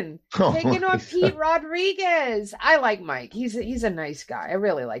Jackson taking on Pete Rodriguez. I like Mike. He's a nice guy. I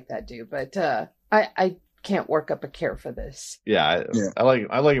really like that dude, but I can't work up a care for this. I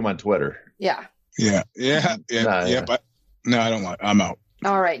like him on Twitter. Yeah. But no, I don't like. I'm out.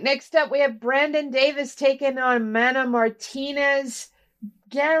 All right. Next up, we have Brandon Davis taking on Mana Martinez.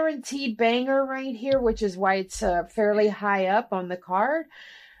 Guaranteed banger right here, which is why it's fairly high up on the card.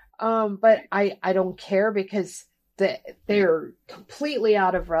 But I don't care because they're completely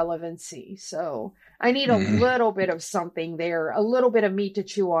out of relevancy. So I need a little bit of something there, a little bit of meat to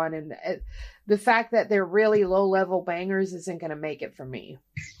chew on. And the fact that they're really low level bangers isn't going to make it for me.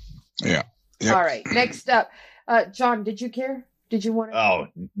 Yeah. All right. Next up, John, did you care Did you want to? Oh,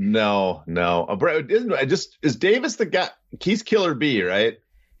 no. Is Davis the guy? He's Killer B, right?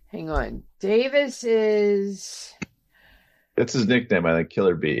 Hang on. Davis is... That's his nickname, I think,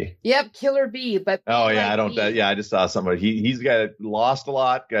 Killer B. Yep, Killer B. But I just saw somebody. He's got lost a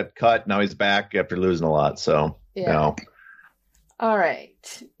lot, got cut. Now he's back after losing a lot. So, no. All right.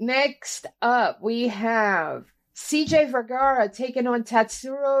 Next up, we have CJ Vergara taking on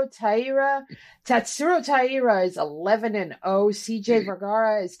Tatsuro Taira. Tatsuro Taira is 11-0. CJ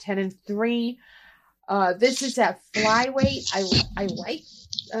Vergara is 10-3. This is at flyweight.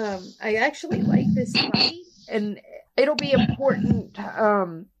 I actually like this fight, and it'll be important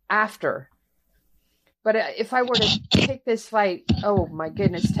after. But if I were to pick this fight, oh my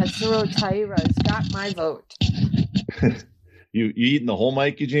goodness, Tatsuro Taira has got my vote. You eating the whole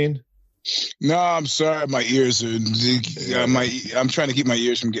mic, Eugene? No, I'm sorry. My ears are. I'm trying to keep my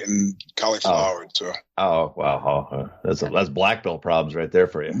ears from getting cauliflowered. So. Oh wow, that's black belt problems right there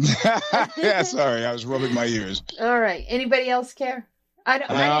for you. Yeah, sorry, I was rubbing my ears. All right. Anybody else care? I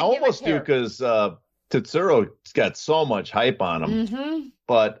almost do because Tatsuro's got so much hype on him. Mm-hmm.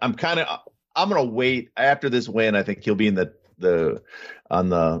 But I'm gonna wait after this win. I think he'll be in on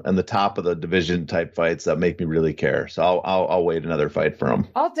the top of the division type fights that make me really care. So I'll wait another fight for him.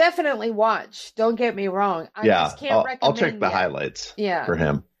 I'll definitely watch. Don't get me wrong. I just can't recommend. I'll check the highlights. Yeah. For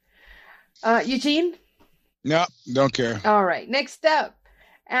him. Eugene? No, don't care. All right. Next up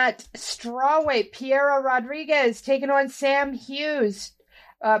at strawweight, Piero Rodriguez taking on Sam Hughes.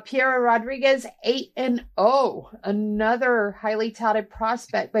 Piero Rodriguez 8-0, another highly touted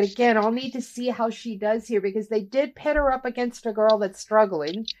prospect. But again, I'll need to see how she does here because they did pit her up against a girl that's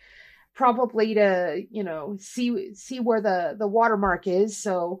struggling, probably to see where the watermark is.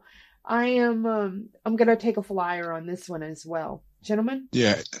 So I'm gonna take a flyer on this one as well, gentlemen.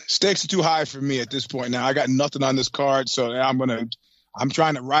 Yeah, stakes are too high for me at this point. Now I got nothing on this card, so I'm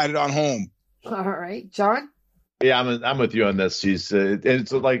trying to ride it on home. All right, John. Yeah, I'm with you on this. It's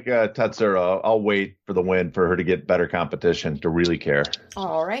like Tatsuro. I'll wait for the win for her to get better competition to really care.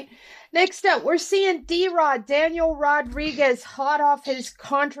 All right. Next up, we're seeing D-Rod, Daniel Rodriguez, hot off his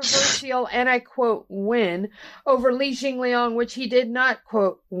controversial, and I quote, win over Li Jingliang, which he did not,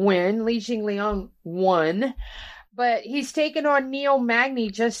 quote, win. Li Jingliang won. But he's taken on Neil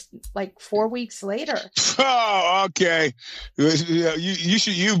Magny just like 4 weeks later. Oh, okay.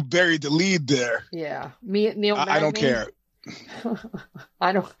 You buried the lead there. Yeah, Neil Magny. I don't care.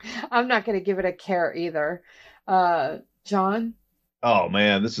 I'm not going to give it a care either. John. Oh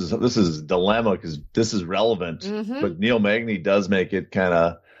man, this is a dilemma because this is relevant. Mm-hmm. But Neil Magny does make it kind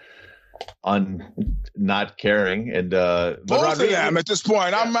of not caring, and both of them at this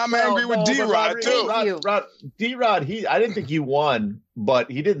point. I'm angry with D-Rod too. D-Rod, I didn't think he won,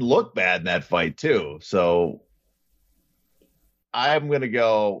 but he didn't look bad in that fight too. So I'm gonna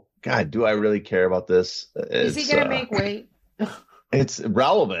go. God, do I really care about this? Is he gonna make weight? It's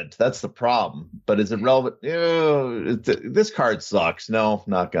relevant. That's the problem. But is it relevant? This card sucks. No,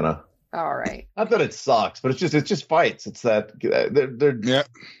 not gonna. All right. Not that it sucks, but it's just fights. It's that they're. Yeah.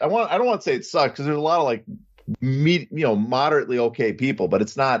 I don't want to say it sucks because there's a lot of like moderately okay people, but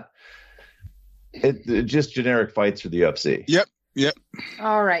it's not. It just generic fights for the UFC. Yep.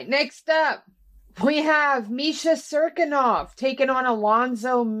 All right. Next up, we have Misha Serkinov taking on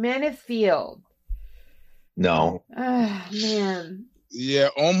Alonzo Menifield. No. Man. Yeah,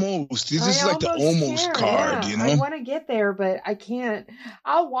 almost. This is like the almost card, yeah. I want to get there, but I can't.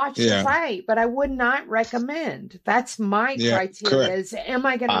 I'll watch the fight, but I would not recommend. That's my criteria. Correct. Am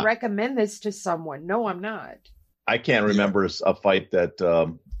I going to recommend this to someone? No, I'm not. I can't remember a fight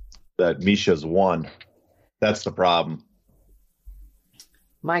that Misha's won. That's the problem.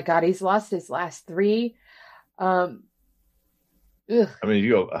 My God, he's lost his last 3. I mean,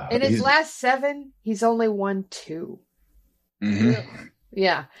 you go in his last 7. He's only won 2. Mm-hmm.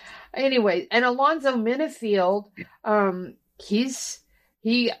 Yeah. Anyway, and Alonzo Menifield,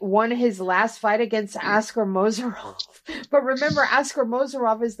 he won his last fight against Askar Mozarov. But remember, Askar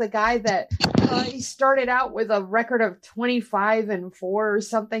Mozarov is the guy that he started out with a record of 25-4 or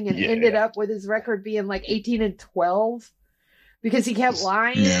something, and ended up with his record being like 18-12 because he kept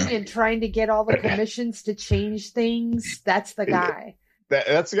lying and trying to get all the commissions to change things. That's the guy.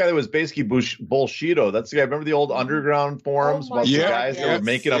 That's the guy that was basically bullshito. That's the guy. Remember the old underground forums about the guys that were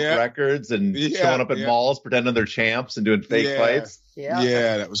making up records and showing up at malls, pretending they're champs and doing fake fights?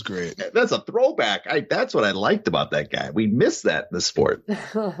 Yeah, that was great. That's a throwback. That's what I liked about that guy. We missed that in the sport.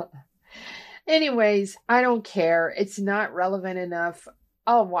 Anyways, I don't care. It's not relevant enough.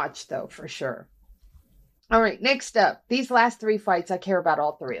 I'll watch, though, for sure. All right, next up. These last 3 fights, I care about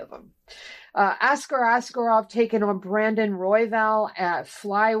all 3 of them. Askarov taking on Brandon Royval at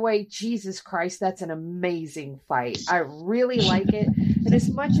flyweight. Jesus Christ, that's an amazing fight. I really like it. And as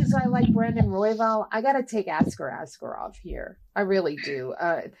much as I like Brandon Royval, I got to take Askarov here. I really do.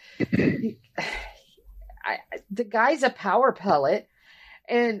 The guy's a power pellet.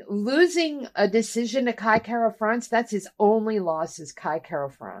 And losing a decision to Kai Kara-France, that's his only loss is Kai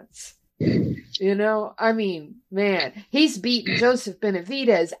Kara-France. You know, I mean, man, he's beaten Joseph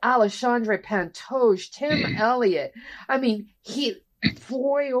Benavidez, Alexandre Pantoja, Tim Elliott. I mean,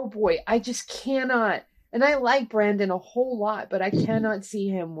 oh boy, I just cannot. And I like Brandon a whole lot, but I cannot see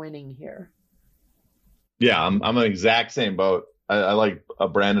him winning here. Yeah, I'm an exact same boat. I like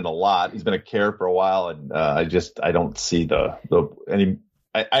Brandon a lot. He's been a care for a while, and I don't see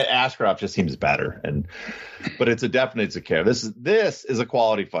Askarov just seems better, but it's a care. This is a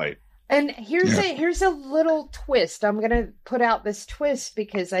quality fight. And here's a little twist. I'm going to put out this twist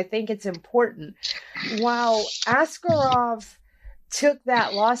because I think it's important. While Askarov took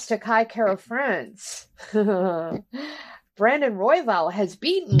that loss to Kai Kara-France, Brandon Royval has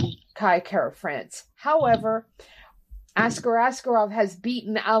beaten Kai Kara-France. However, Askarov has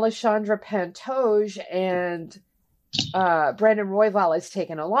beaten Alexandre Pantoja, and Brandon Royval has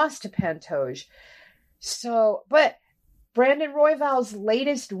taken a loss to Pantoja. But Brandon Royval's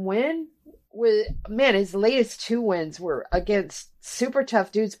latest win his latest 2 wins were against super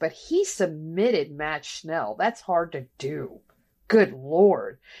tough dudes, but he submitted Matt Schnell. That's hard to do. Good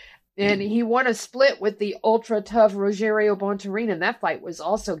Lord. And he won a split with the ultra tough Rogerio Bontorin, and that fight was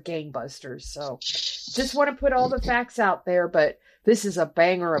also gangbusters. So just want to put all the facts out there, but this is a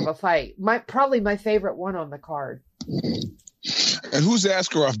banger of a fight. Probably my favorite one on the card. And who's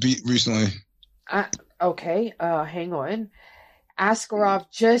Askarov beat recently? Okay, hang on. Askarov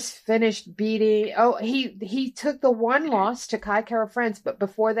just finished beating. Oh, he took the one loss to Kai Kara-France, but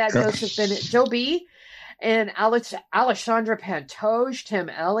before that, Joe B. and Alexandre Pantoja, Tim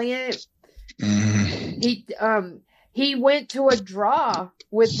Elliott. He went to a draw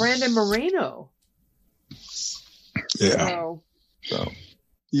with Brandon Moreno. Yeah.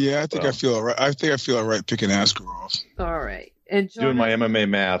 Yeah, I think I feel all right. I think I feel all right picking Askarov. All right. And John, doing my MMA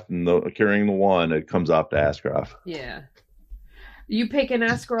math and carrying the one, it comes off to Askarov. Yeah. You picking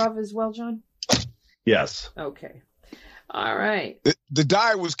Askarov as well, John? Yes. Okay. All right. The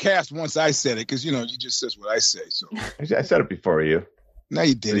die was cast once I said it because, you just said what I say. So I said it before you. No,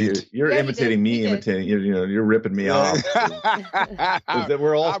 you didn't. So you're imitating me, you're ripping me off.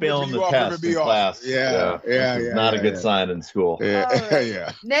 We're all failing the test in class. Yeah. Not a good sign in school. Yeah. Right.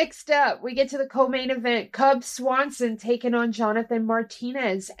 Yeah. Next up, we get to the co-main event. Cub Swanson taking on Jonathan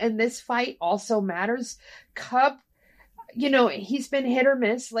Martinez. And this fight also matters. Cub, he's been hit or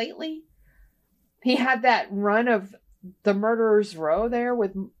miss lately. He had that run of the Murderer's Row there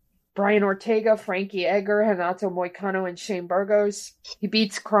with Brian Ortega, Frankie Edgar, Renato Moicano, and Shane Burgos. He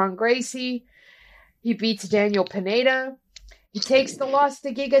beats Kron Gracie. He beats Daniel Pineda. He takes the loss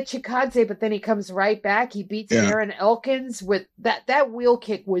to Giga Chikadze, but then he comes right back. He beats Darren Elkins with that wheel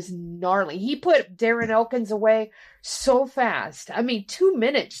kick was gnarly. He put Darren Elkins away so fast. I mean, 2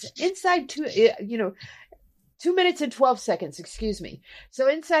 minutes inside 2 minutes and 12 seconds, excuse me. So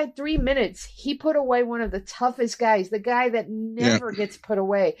inside 3 minutes, he put away one of the toughest guys, the guy that never gets put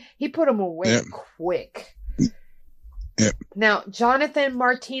away. He put him away quick. Yep. Now, Jonathan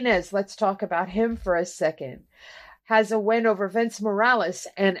Martinez, let's talk about him for a second, has a win over Vince Morales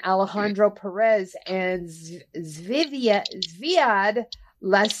and Alejandro Perez and Zviad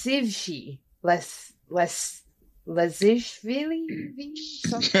Lasivshi. Lazishvili?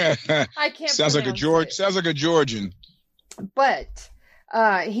 I can't. Sounds like a Georgian. But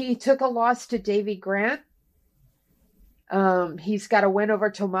he took a loss to Davy Grant. He's got a win over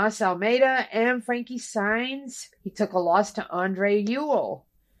Tomas Almeida and Frankie Saenz. He took a loss to Andre Ewell.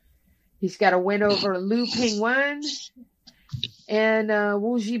 He's got a win over Lu Pingwen and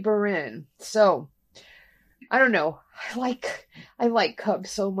Wu Jibarin. So I don't know. I like Cub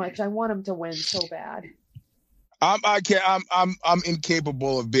so much. I want him to win so bad. I'm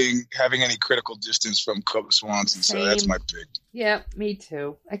incapable of having any critical distance from Cub Swanson, so that's my pick. Yeah, me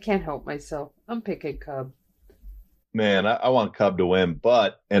too. I can't help myself. I'm picking Cub. Man, I want Cub to win,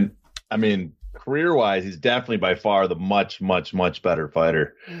 career-wise, he's definitely by far the much, much, much better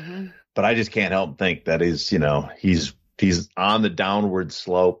fighter. Mm-hmm. But I just can't help but think that he's on the downward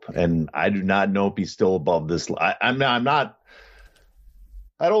slope, and I do not know if he's still above this. I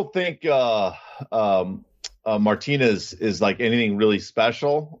don't think Martinez is like anything really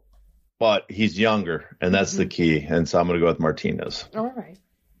special, but he's younger, and that's the key. And so I'm going to go with Martinez. All right.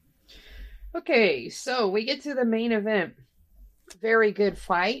 Okay, so we get to the main event. Very good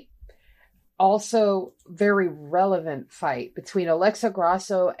fight. also very relevant fight between Alexa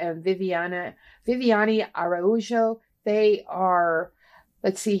Grasso and Viviane Araújo. They are,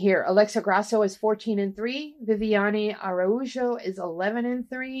 let's see here. Alexa Grasso is 14-3. Viviane Araújo is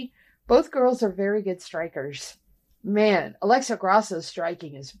 11-3. Both girls are very good strikers. Man, Alexa Grasso's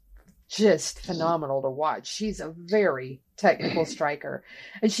striking is just phenomenal to watch. She's a very technical striker.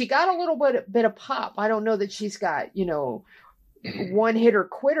 And she got a little bit of pop. I don't know that she's got, one-hitter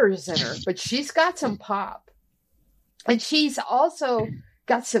quitters in her, but she's got some pop. And she's also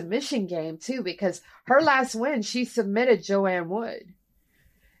got submission game, too, because her last win, she submitted Joanne Wood.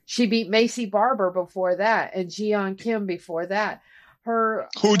 She beat Macy Barber before that and Jeon Kim before that. Who are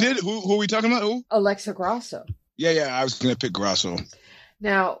we talking about? Who? Alexa Grasso. Yeah, I was going to pick Grasso.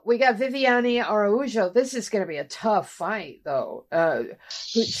 Now, we got Viviane Araújo. This is going to be a tough fight, though.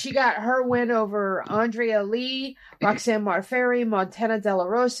 She got her win over Andrea Lee, Roxanne Marferi, Montana De La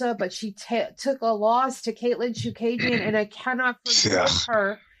Rosa, but she took a loss to Caitlin Chukadian, and I cannot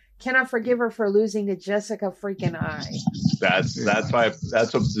forgive her for losing to Jessica freaking Eye. That's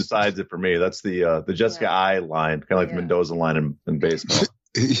what decides it for me. That's the Jessica Eye line, kind of like the Mendoza line in baseball.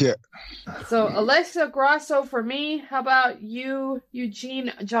 Yeah. So Alexa Grasso for me. How about you,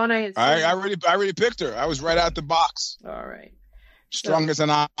 Eugene? John, I already picked her. I was right out the box. All right. Strong as an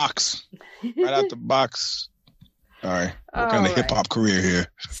ox. Right out the box. All right. What kind of hip hop career here?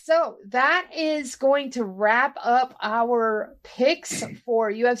 So that is going to wrap up our picks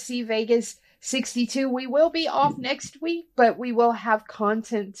for UFC Vegas 62. We will be off next week, but we will have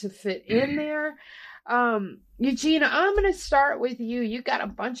content to fit in there. Eugene, I'm going to start with you. You got a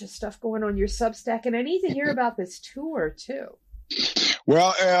bunch of stuff going on your Substack, and I need to hear about this tour too.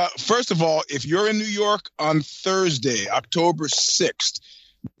 Well, first of all, if you're in New York on Thursday, October 6th,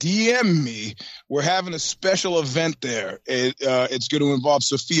 DM me. We're having a special event there. It's going to involve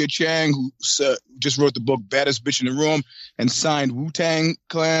Sophia Chang, who just wrote the book Baddest Bitch in the Room and signed Wu-Tang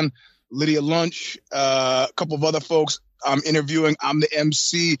Clan, Lydia Lunch, a couple of other folks I'm interviewing. I'm the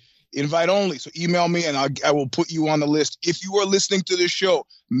MC. Invite only. So email me and I will put you on the list. If you are listening to the show,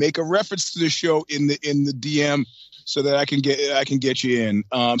 make a reference to the show in the DM so that I can get you in.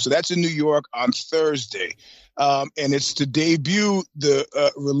 So that's in New York on Thursday. And it's to debut the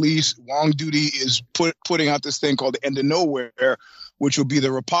release. Wong Duty is putting out this thing called The End of Nowhere, which will be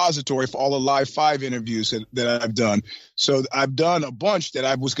the repository for all the Live 5 interviews that I've done. So I've done a bunch that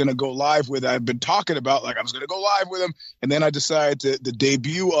I was going to go live with. I've been talking about, like I was going to go live with them. And then I decided the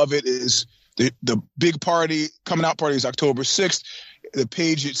debut of it is the big party, coming out party is October 6th. The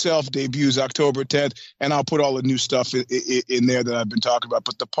page itself debuts October 10th. And I'll put all the new stuff in there that I've been talking about.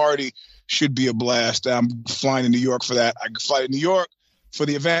 But the party should be a blast. I'm flying to New York for that. I fly to New York for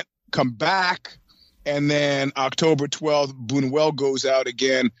the event, come back. And then October 12th, Buñuel goes out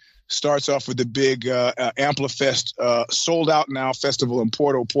again, starts off with the big Amplifest sold out now festival in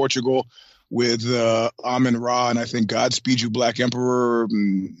Porto, Portugal, with Amin Ra and I think Godspeed You Black Emperor,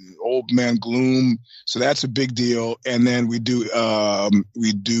 Old Man Gloom. So that's a big deal. And then we do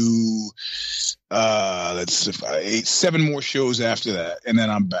 7 more shows after that, and then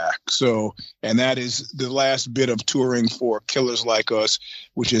I'm back. So, and that is the last bit of touring for Killers Like Us,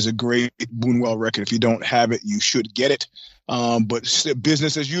 which is a great Buñuel record. If you don't have it, you should get it. But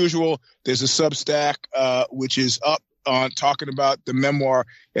business as usual. There's a Substack which is up on talking about the memoir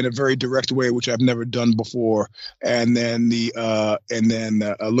in a very direct way, which I've never done before. And then the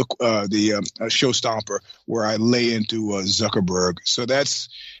Show Stomper, where I lay into Zuckerberg. So this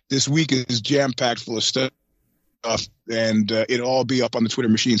week is jam packed full of stuff. And it'll all be up on the Twitter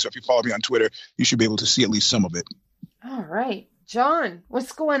machine. So if you follow me on Twitter, you should be able to see at least some of it. All right. John,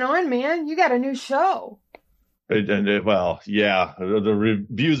 what's going on, man? You got a new show. And well, yeah, the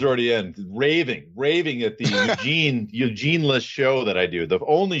review's already in. Raving at the Eugene-less show that I do. The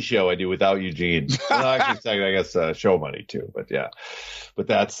only show I do without Eugene. Well, actually, I guess show money too. But yeah, but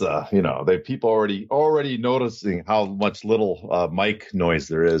that's people already noticing how much little mic noise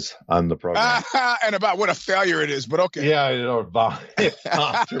there is on the program, and about what a failure it is. But okay, yeah,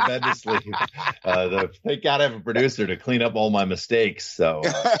 tremendously. Thank God I have a producer to clean up all my mistakes. So.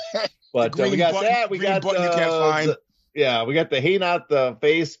 But we got button, that. We got button you can't find. We got the Hey Not the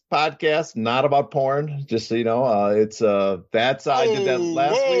Face podcast, not about porn. Just so you know, it's that's I did that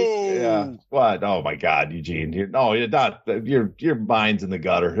last week. Yeah. What? Oh my God, Eugene. You're not. Your mind's in the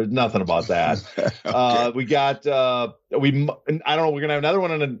gutter. There's nothing about that. Okay. We got I don't know. We're gonna have another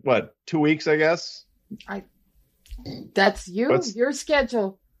one in 2 weeks, I guess. That's you. Your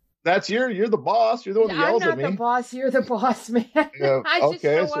schedule. That's you're the boss. You're the one that yells at me. I'm not the boss. You're the boss, man. Yeah, I just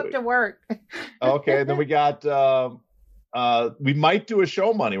show up to work. Okay. And then we got we might do a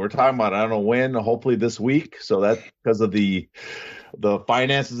show money. We're talking about, I don't know when, hopefully this week. So that's because of the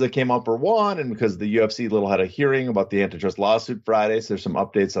finances that came up for one, and because the UFC little had a hearing about the antitrust lawsuit Friday. So there's some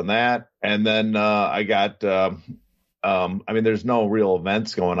updates on that. And then I got, there's no real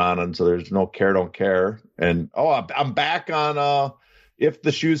events going on, and so there's no Care Don't Care. And I'm back on If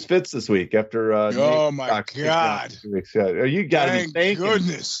the Shoes Fits this week after. Oh my God! You got to be thanking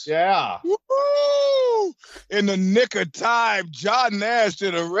goodness. Yeah. Woo! In the nick of time, John Nash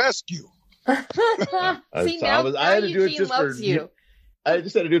to the rescue. See, now Eugene loves you. I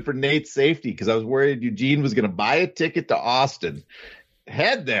just had to do it for Nate's safety because I was worried Eugene was going to buy a ticket to Austin,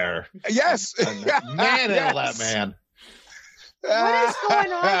 head there. Yes, manhandle that man. What is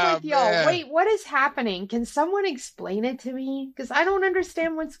going on with y'all? Man. Wait, what is happening? Can someone explain it to me? Because I don't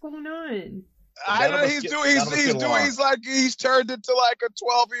understand what's going on. I don't know. He's turned into like a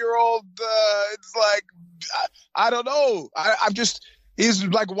 12-year-old. It's like I don't know. He's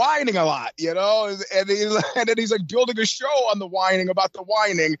like whining a lot, and then he's like building a show on the whining about the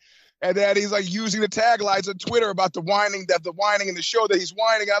whining, and then he's like using the taglines on Twitter about the whining in the show that he's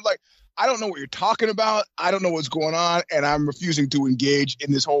whining. And I'm like, I don't know what you're talking about. I don't know what's going on, and I'm refusing to engage in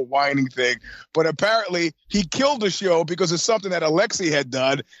this whole whining thing. But apparently, he killed the show because of something that Alexi had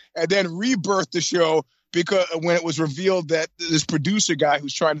done, and then rebirthed the show because when it was revealed that this producer guy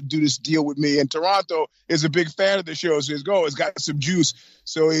who's trying to do this deal with me in Toronto is a big fan of the show. So it's got some juice.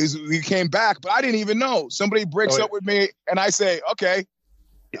 So he came back, but I didn't even know. Somebody breaks up with me, and I say, okay.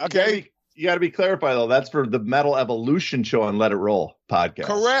 You got to be clarified, though. That's for the Metal Evolution show on Let It Roll podcast.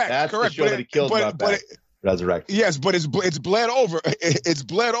 Correct. That's correct. the show that he killed Resurrection. Yes, but it's bled over. It's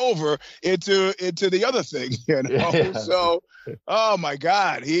bled over into the other thing, Yeah. So, oh my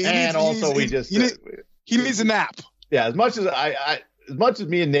God, he needs a nap. Yeah, as much as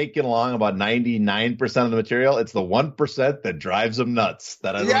me and Nate get along about 99% of the material, it's the 1% that drives him nuts.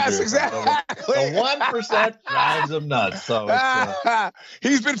 Exactly. The 1% drives him nuts. So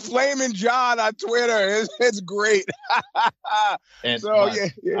he's been flaming John on Twitter. It's great. I'm just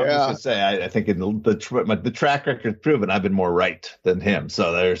gonna say, I think in the track record's proven I've been more right than him.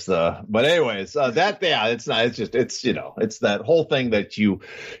 So there's but anyways, it's not. It's that whole thing that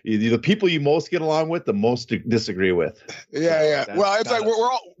the people you most get along with, the most disagree with. Yeah. Well, it's like we're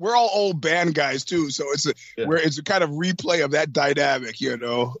all old band guys too, so it's a kind of replay of that dynamic,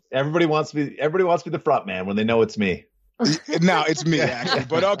 Everybody wants to be the front man when they know it's me. Now it's me actually,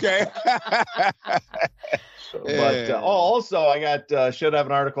 but okay. Also, I got should have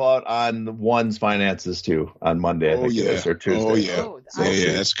an article out on One's finances too on Monday. I think it is, or Tuesday. Oh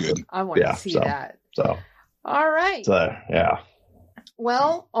yeah, that's good. I want to see that. So all right. So yeah.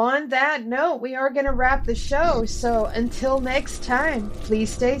 Well, on that note, we are going to wrap the show. So until next time,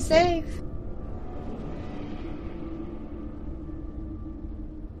 please stay safe.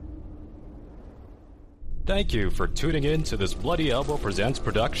 Thank you for tuning in to this Bloody Elbow Presents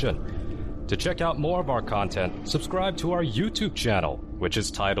production. To check out more of our content, subscribe to our YouTube channel, which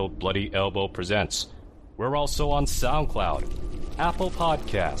is titled Bloody Elbow Presents. We're also on SoundCloud, Apple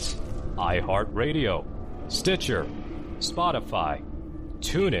Podcasts, iHeartRadio, Stitcher, Spotify,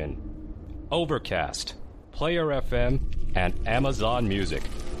 TuneIn, Overcast, Player FM, and Amazon Music.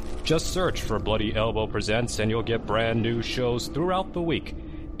 Just search for Bloody Elbow Presents and you'll get brand new shows throughout the week,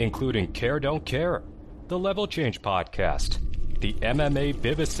 including Care Don't Care, the Level Change Podcast, the MMA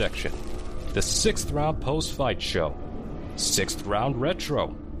Vivisection, the 6th Round Post-Fight Show, 6th Round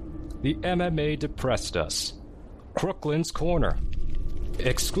Retro, the MMA Depressed Us, Crooklyn's Corner,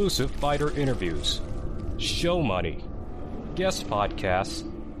 exclusive fighter interviews, show money, guest podcasts,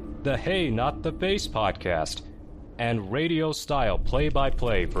 the Hey Not the Face podcast, and radio-style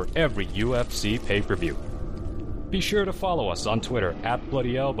play-by-play for every UFC pay-per-view. Be sure to follow us on Twitter at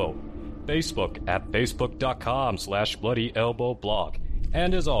Bloody Elbow, Facebook at facebook.com/BloodyElbowBlog,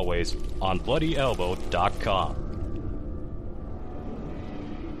 and as always, on BloodyElbow.com.